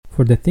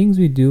For the things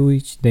we do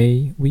each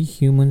day, we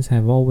humans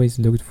have always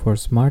looked for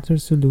smarter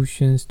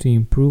solutions to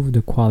improve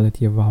the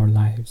quality of our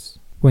lives.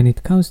 When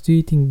it comes to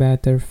eating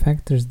better,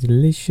 Factor's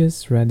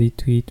delicious,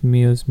 ready-to-eat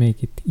meals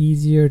make it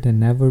easier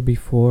than ever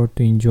before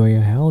to enjoy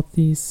a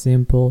healthy,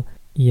 simple,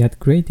 yet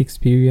great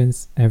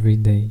experience every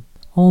day.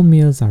 All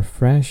meals are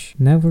fresh,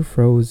 never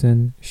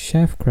frozen,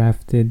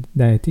 chef-crafted,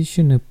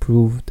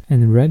 dietitian-approved,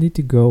 and ready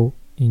to go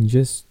in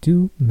just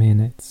 2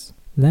 minutes.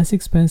 Less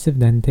expensive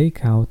than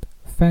takeout,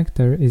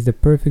 Factor is the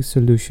perfect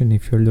solution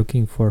if you're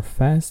looking for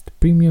fast,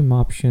 premium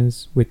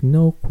options with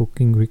no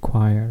cooking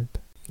required.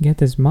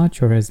 Get as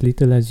much or as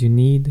little as you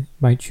need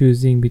by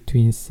choosing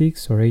between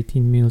 6 or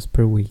 18 meals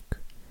per week.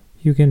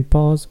 You can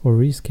pause or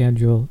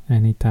reschedule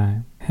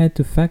anytime. Head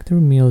to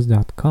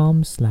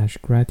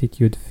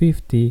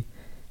factormeals.com/gratitude50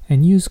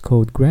 and use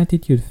code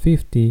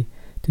gratitude50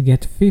 to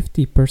get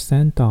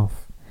 50%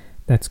 off.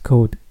 That's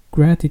code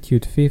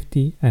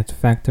gratitude50 at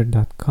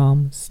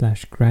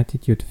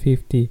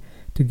factor.com/gratitude50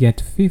 to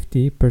get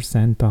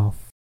 50%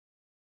 off.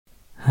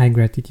 Hi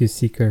Gratitude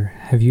Seeker,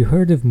 have you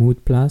heard of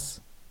Mood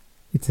Plus?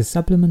 It's a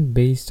supplement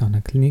based on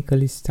a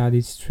clinically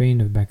studied strain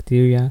of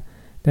bacteria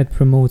that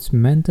promotes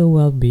mental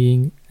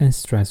well-being and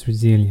stress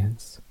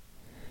resilience.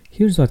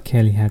 Here's what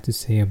Kelly had to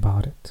say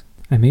about it.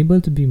 I'm able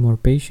to be more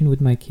patient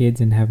with my kids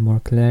and have more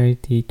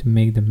clarity to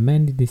make the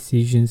many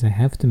decisions I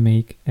have to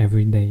make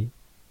every day.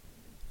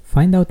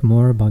 Find out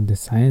more about the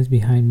science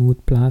behind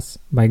Mood Plus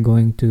by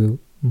going to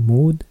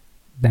mood-plus.com.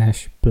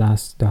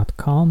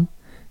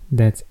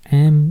 That's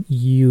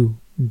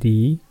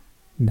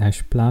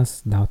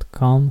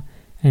MUD-plus.com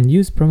and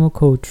use promo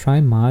code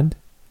TRYMOD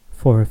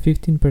for a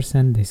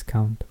 15%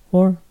 discount,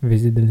 or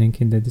visit the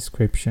link in the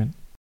description.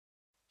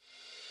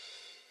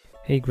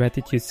 Hey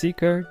Gratitude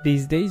Seeker,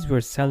 these days we're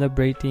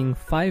celebrating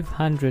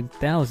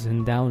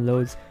 500,000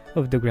 downloads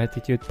of the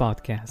Gratitude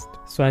Podcast.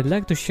 So I'd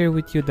like to share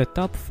with you the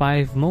top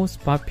 5 most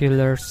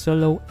popular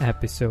solo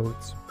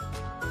episodes.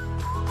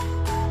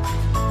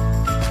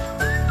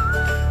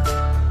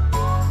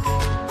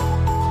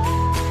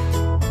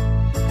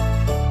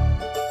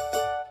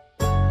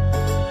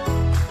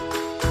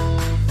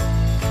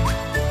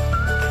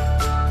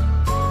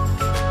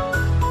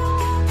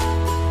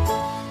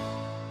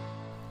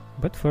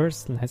 But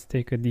first, let's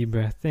take a deep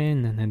breath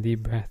in and a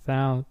deep breath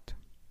out.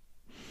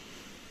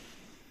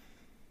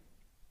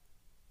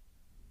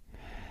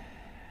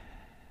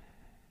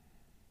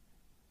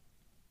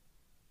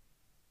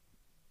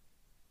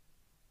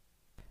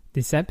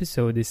 This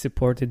episode is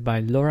supported by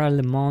Laura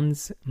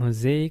Lemon's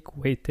Mosaic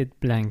Weighted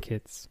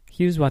Blankets.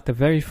 Here's what a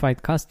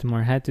verified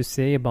customer had to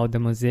say about the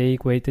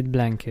Mosaic Weighted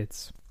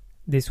Blankets.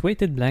 This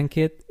weighted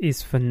blanket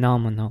is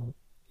phenomenal.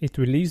 It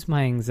relieves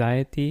my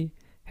anxiety,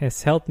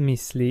 has helped me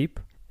sleep,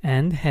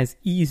 and has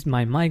eased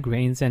my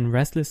migraines and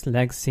restless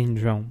leg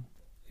syndrome.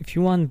 If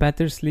you want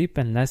better sleep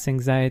and less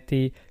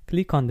anxiety,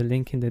 click on the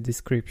link in the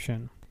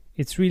description.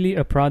 It's really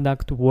a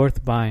product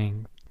worth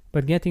buying.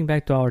 But getting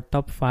back to our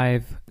top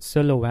 5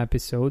 solo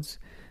episodes,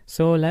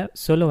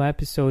 solo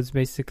episodes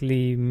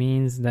basically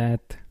means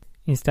that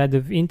instead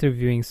of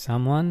interviewing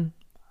someone,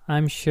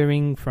 I'm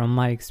sharing from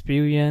my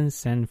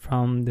experience and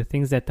from the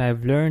things that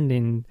I've learned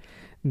in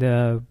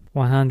the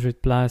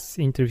 100 plus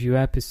interview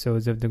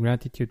episodes of the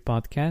Gratitude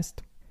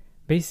Podcast.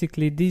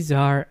 Basically, these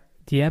are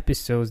the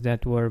episodes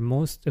that were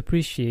most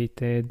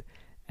appreciated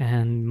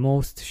and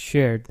most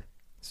shared.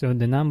 So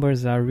the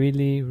numbers are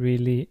really,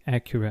 really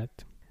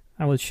accurate.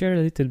 I will share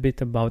a little bit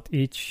about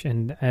each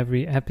and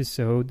every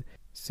episode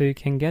so you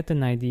can get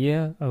an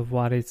idea of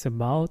what it's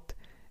about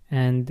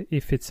and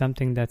if it's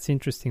something that's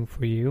interesting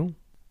for you.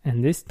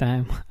 And this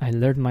time I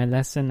learned my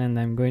lesson and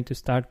I'm going to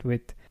start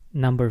with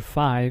number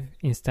 5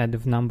 instead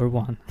of number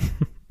 1.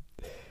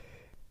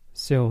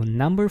 So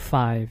number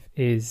 5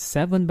 is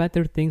 7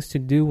 better things to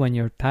do when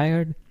you're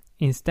tired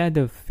instead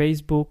of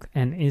Facebook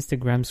and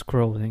Instagram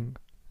scrolling.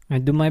 I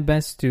do my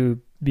best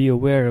to be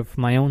aware of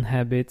my own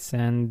habits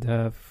and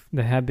of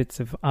the habits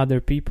of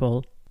other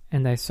people,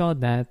 and I saw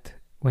that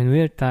when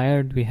we're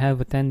tired we have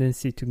a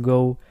tendency to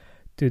go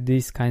to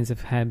these kinds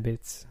of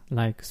habits,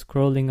 like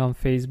scrolling on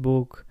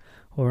Facebook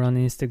or on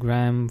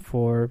Instagram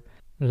for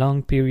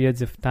long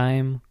periods of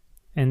time.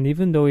 And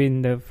even though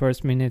in the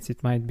first minutes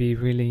it might be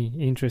really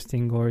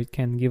interesting or it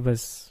can give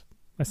us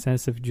a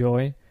sense of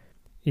joy,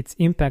 its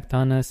impact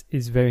on us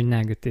is very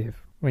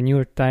negative. When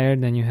you're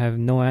tired and you have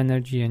no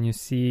energy and you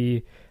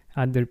see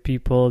other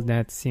people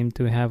that seem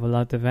to have a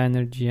lot of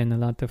energy and a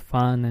lot of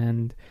fun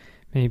and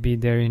maybe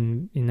they're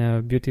in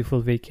a beautiful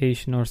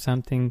vacation or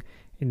something,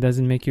 it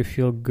doesn't make you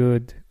feel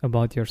good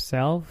about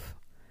yourself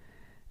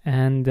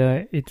and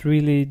it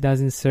really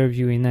doesn't serve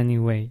you in any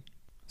way.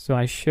 So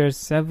I share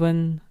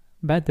 7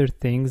 better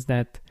things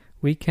that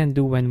we can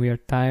do when we are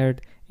tired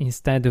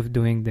instead of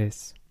doing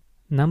this.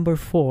 Number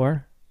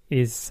 4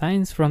 is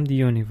Signs from the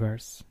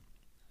Universe.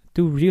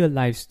 2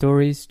 real-life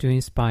stories to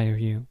inspire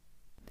you.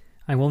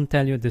 I won't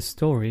tell you the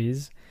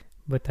stories,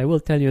 but I will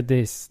tell you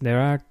this.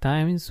 There are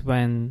times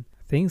when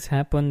things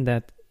happen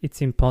that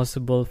it's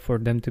impossible for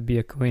them to be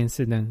a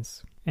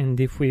coincidence. And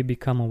if we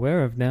become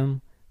aware of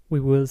them,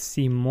 we will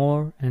see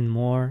more and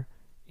more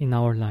in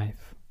our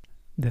life.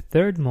 The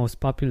third most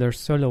popular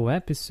solo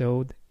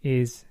episode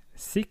is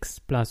 6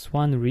 +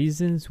 1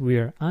 reasons we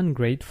are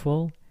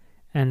ungrateful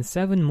and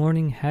 7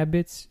 morning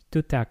habits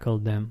to tackle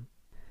them.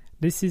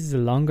 This is a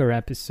longer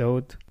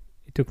episode.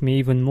 It took me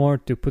even more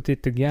to put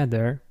it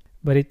together,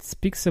 but it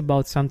speaks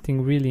about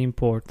something really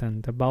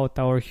important, about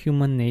our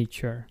human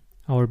nature,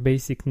 our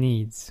basic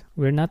needs.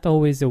 We're not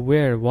always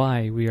aware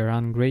why we are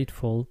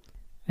ungrateful,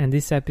 and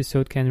this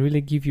episode can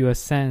really give you a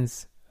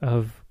sense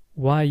of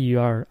why you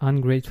are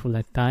ungrateful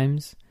at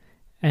times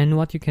and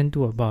what you can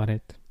do about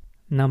it.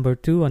 Number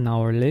 2 on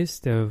our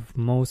list of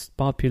most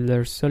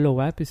popular solo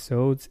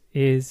episodes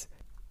is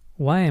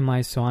Why Am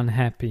I So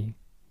Unhappy?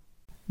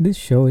 This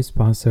show is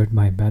sponsored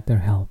by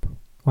BetterHelp.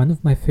 One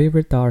of my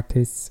favorite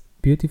artists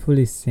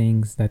beautifully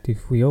sings that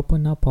if we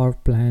open up our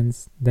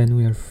plans, then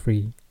we are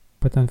free.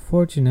 But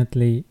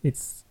unfortunately,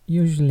 it's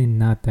usually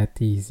not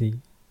that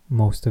easy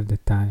most of the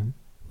time.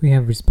 We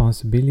have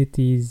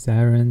responsibilities,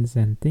 errands,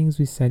 and things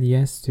we said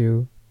yes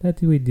to that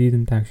we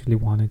didn't actually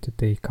want to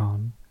take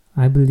on.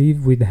 I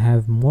believe we'd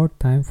have more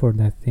time for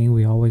that thing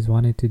we always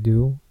wanted to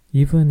do,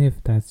 even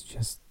if that's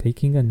just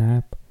taking a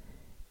nap,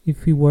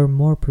 if we were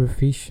more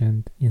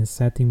proficient in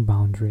setting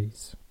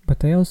boundaries.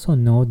 But I also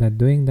know that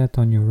doing that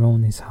on your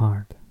own is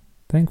hard.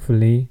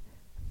 Thankfully,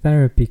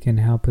 therapy can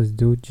help us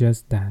do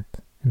just that.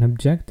 An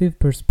objective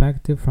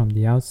perspective from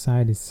the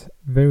outside is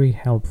very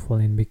helpful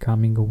in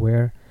becoming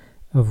aware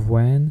of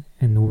when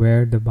and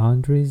where the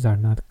boundaries are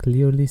not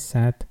clearly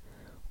set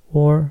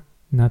or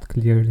not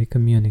clearly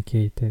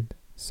communicated.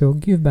 So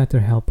give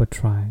BetterHelp a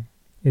try.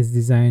 It's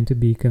designed to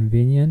be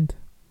convenient,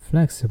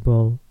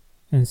 flexible,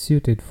 and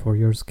suited for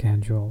your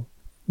schedule.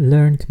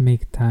 Learn to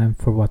make time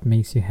for what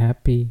makes you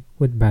happy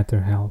with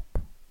BetterHelp.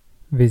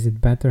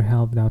 Visit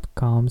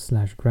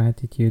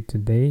betterhelp.com/gratitude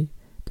today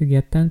to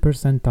get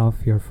 10%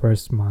 off your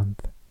first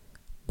month.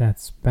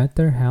 That's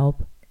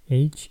BetterHelp,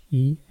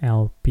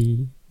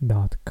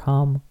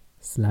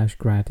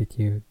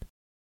 HELP.com/gratitude.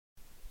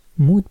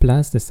 Mood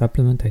Plus, the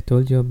supplement I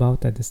told you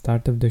about at the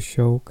start of the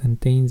show,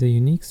 contains a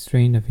unique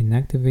strain of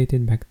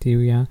inactivated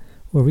bacteria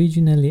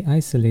originally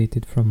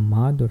isolated from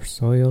mud or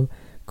soil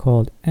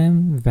called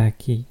M.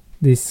 vaccae.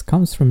 This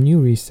comes from new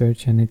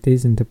research and it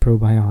isn't a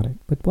probiotic.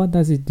 But what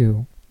does it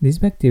do? This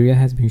bacteria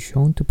has been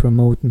shown to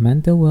promote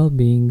mental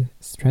well-being,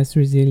 stress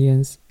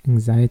resilience,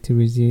 anxiety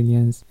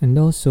resilience, and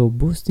also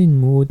boosting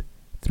mood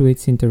through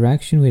its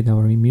interaction with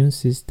our immune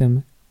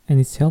system and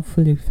its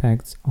helpful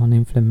effects on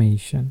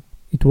inflammation.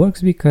 It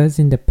works because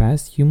in the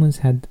past humans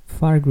had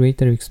far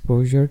greater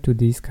exposure to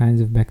these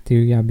kinds of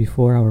bacteria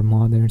before our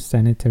modern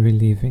sanitary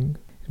living.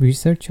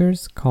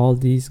 Researchers call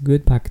these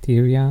good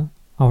bacteria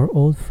our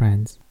old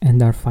friends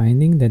and are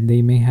finding that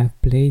they may have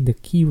played a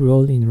key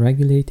role in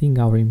regulating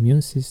our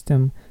immune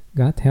system,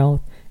 gut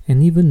health,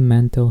 and even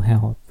mental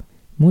health.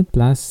 Mood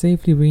Plus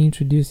safely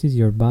reintroduces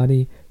your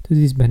body to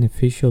these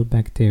beneficial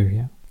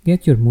bacteria.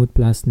 Get your Mood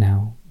Plus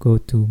now. Go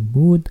to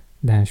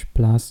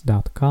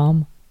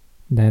mood-plus.com.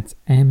 That's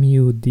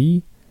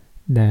MUD-PLUS.com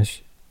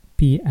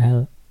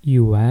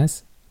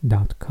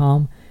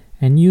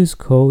and use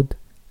code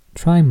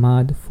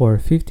TRYMUD for a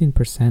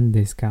 15%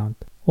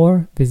 discount.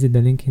 Or visit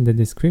the link in the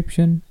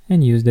description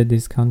and use the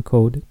discount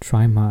code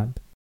TRYMUD.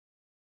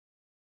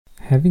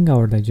 Having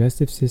our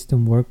digestive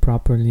system work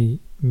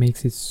properly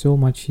makes it so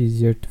much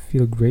easier to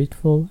feel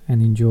grateful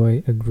and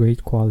enjoy a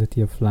great quality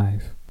of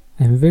life.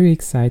 I'm very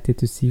excited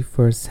to see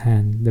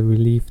firsthand the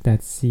relief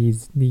that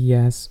Seed's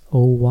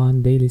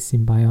DS-01 Daily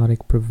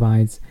Symbiotic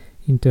provides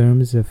in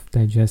terms of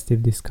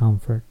digestive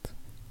discomfort.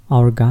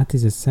 Our gut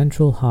is a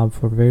central hub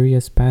for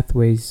various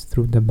pathways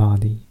through the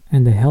body,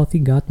 and a healthy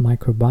gut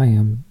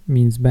microbiome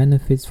means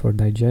benefits for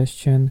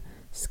digestion,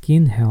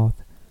 skin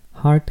health,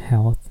 heart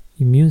health,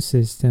 immune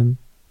system,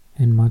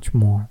 and much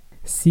more.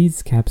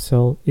 Seed's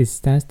capsule is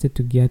tested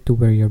to get to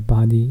where your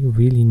body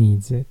really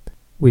needs it.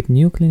 With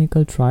new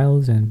clinical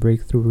trials and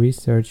breakthrough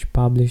research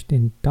published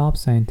in top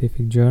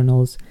scientific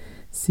journals,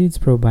 Seed's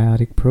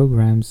probiotic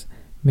programs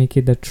make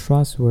it a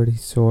trustworthy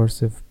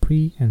source of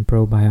pre- and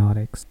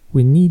probiotics.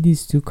 We need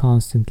these two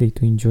constantly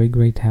to enjoy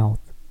great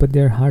health, but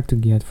they're hard to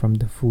get from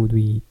the food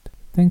we eat.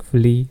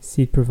 Thankfully,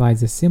 Seed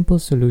provides a simple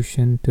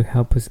solution to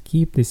help us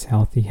keep this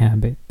healthy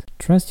habit.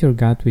 Trust your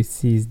gut with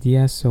Seed's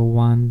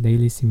DS-01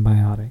 Daily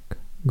Symbiotic.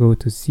 Go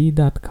to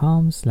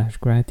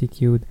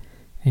seed.com/gratitude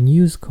and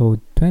use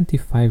code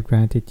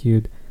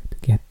 25gratitude to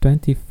get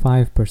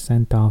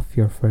 25% off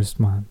your first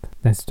month.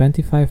 That's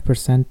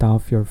 25%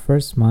 off your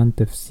first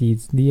month of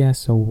Seed's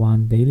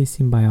DS-01 Daily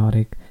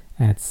Symbiotic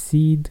at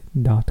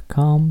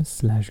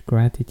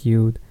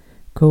seed.com/gratitude,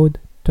 code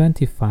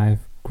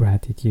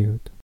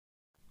 25gratitude.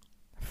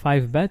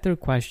 5 better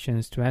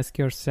questions to ask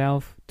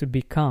yourself to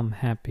become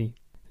happy.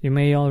 You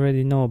may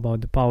already know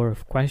about the power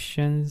of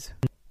questions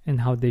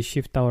and how they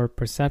shift our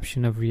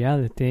perception of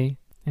reality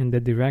and the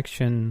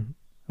direction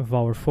of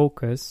our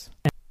focus.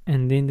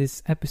 And in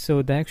this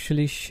episode I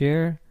actually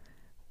share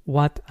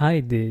what I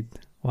did,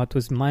 what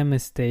was my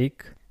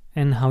mistake,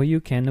 and how you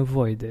can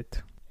avoid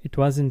it. It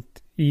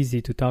wasn't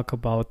easy to talk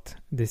about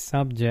this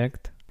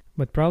subject,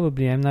 But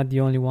probably I'm not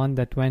the only one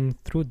that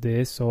went through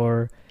this,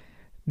 or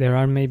there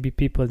are maybe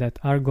people that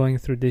are going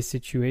through this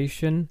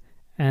situation,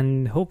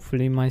 and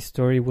hopefully my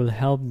story will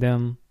help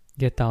them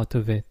get out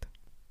of it.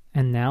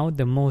 And now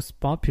the most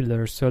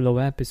popular solo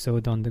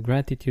episode on the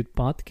Gratitude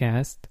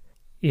Podcast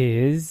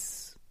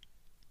is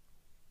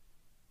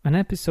an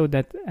episode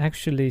that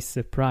actually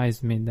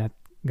surprised me that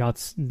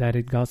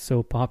it got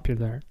so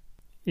popular.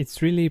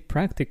 It's really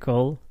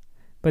practical,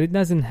 but it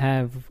doesn't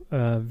have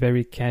a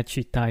very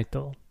catchy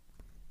title.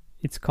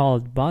 It's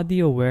called Body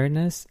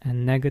Awareness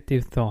and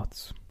Negative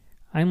Thoughts.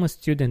 I'm a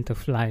student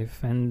of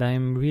life and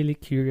I'm really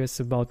curious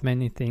about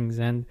many things,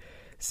 and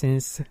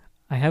since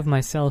I have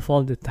myself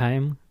all the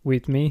time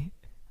with me,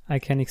 I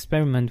can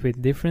experiment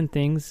with different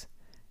things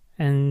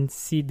and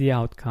see the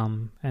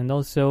outcome, and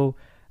also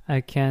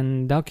I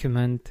can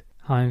document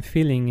how I'm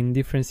feeling in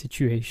different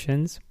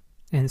situations,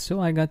 and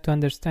so I got to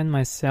understand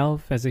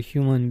myself as a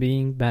human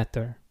being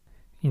better.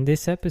 In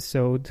this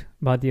episode,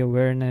 Body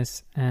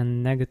Awareness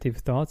and Negative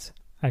Thoughts,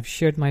 I've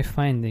shared my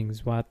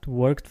findings, what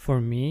worked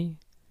for me,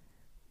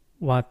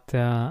 what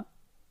I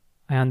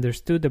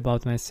understood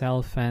about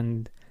myself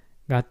and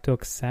got to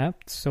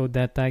accept so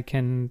that I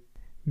can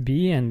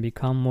be and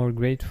become more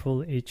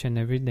grateful each and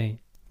every day.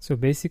 So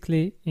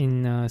basically,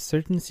 in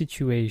certain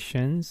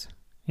situations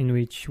in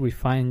which we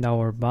find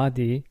our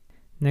body,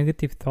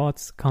 negative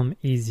thoughts come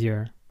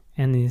easier.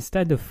 And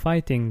instead of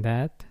fighting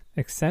that,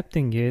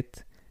 accepting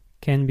it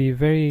can be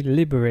very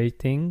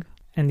liberating,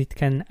 and it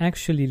can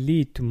actually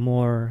lead to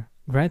more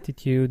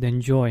gratitude and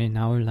joy in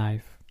our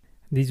life.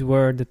 These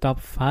were the top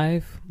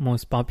 5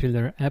 most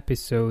popular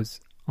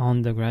episodes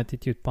on the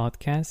Gratitude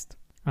Podcast.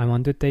 I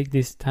want to take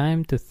this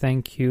time to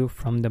thank you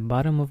from the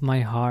bottom of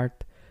my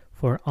heart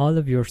for all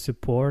of your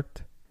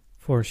support,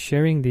 for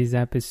sharing these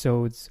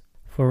episodes,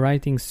 for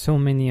writing so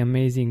many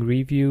amazing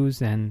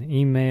reviews and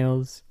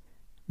emails.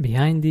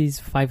 Behind these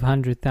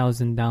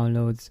 500,000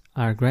 downloads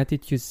are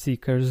gratitude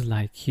seekers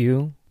like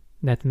you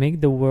that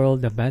make the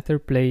world a better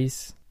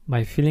place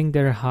by filling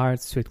their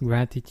hearts with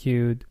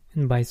gratitude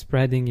and by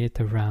spreading it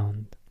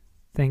around.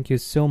 Thank you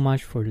so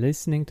much for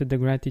listening to the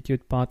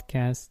Gratitude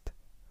Podcast,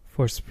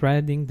 for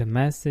spreading the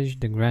message,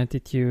 the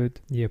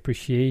gratitude, the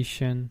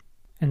appreciation,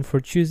 and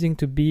for choosing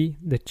to be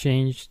the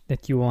change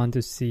that you want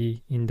to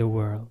see in the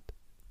world.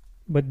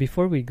 But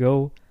before we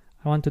go,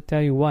 I want to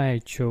tell you why I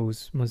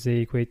chose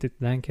Mosaic Weighted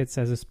Blankets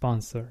as a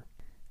sponsor.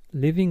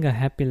 Living a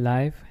happy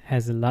life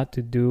has a lot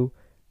to do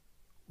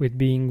with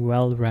being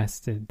well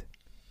rested.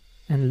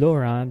 And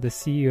Laura, the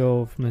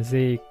CEO of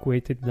Mosaic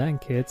Weighted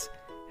Blankets,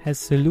 has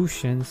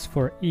solutions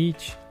for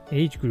each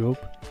age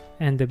group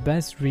and the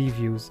best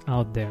reviews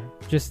out there.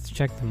 Just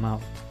check them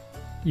out.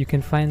 You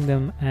can find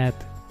them at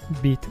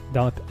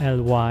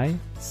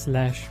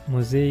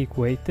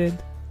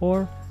bit.ly/mosaicweighted,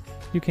 or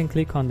you can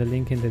click on the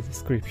link in the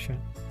description.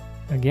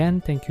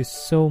 Again, thank you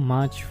so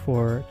much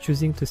for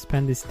choosing to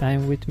spend this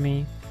time with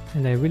me,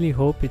 and I really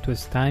hope it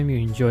was time you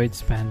enjoyed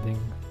spending.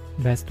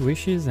 Best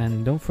wishes,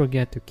 and don't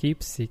forget to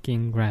keep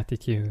seeking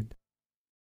gratitude.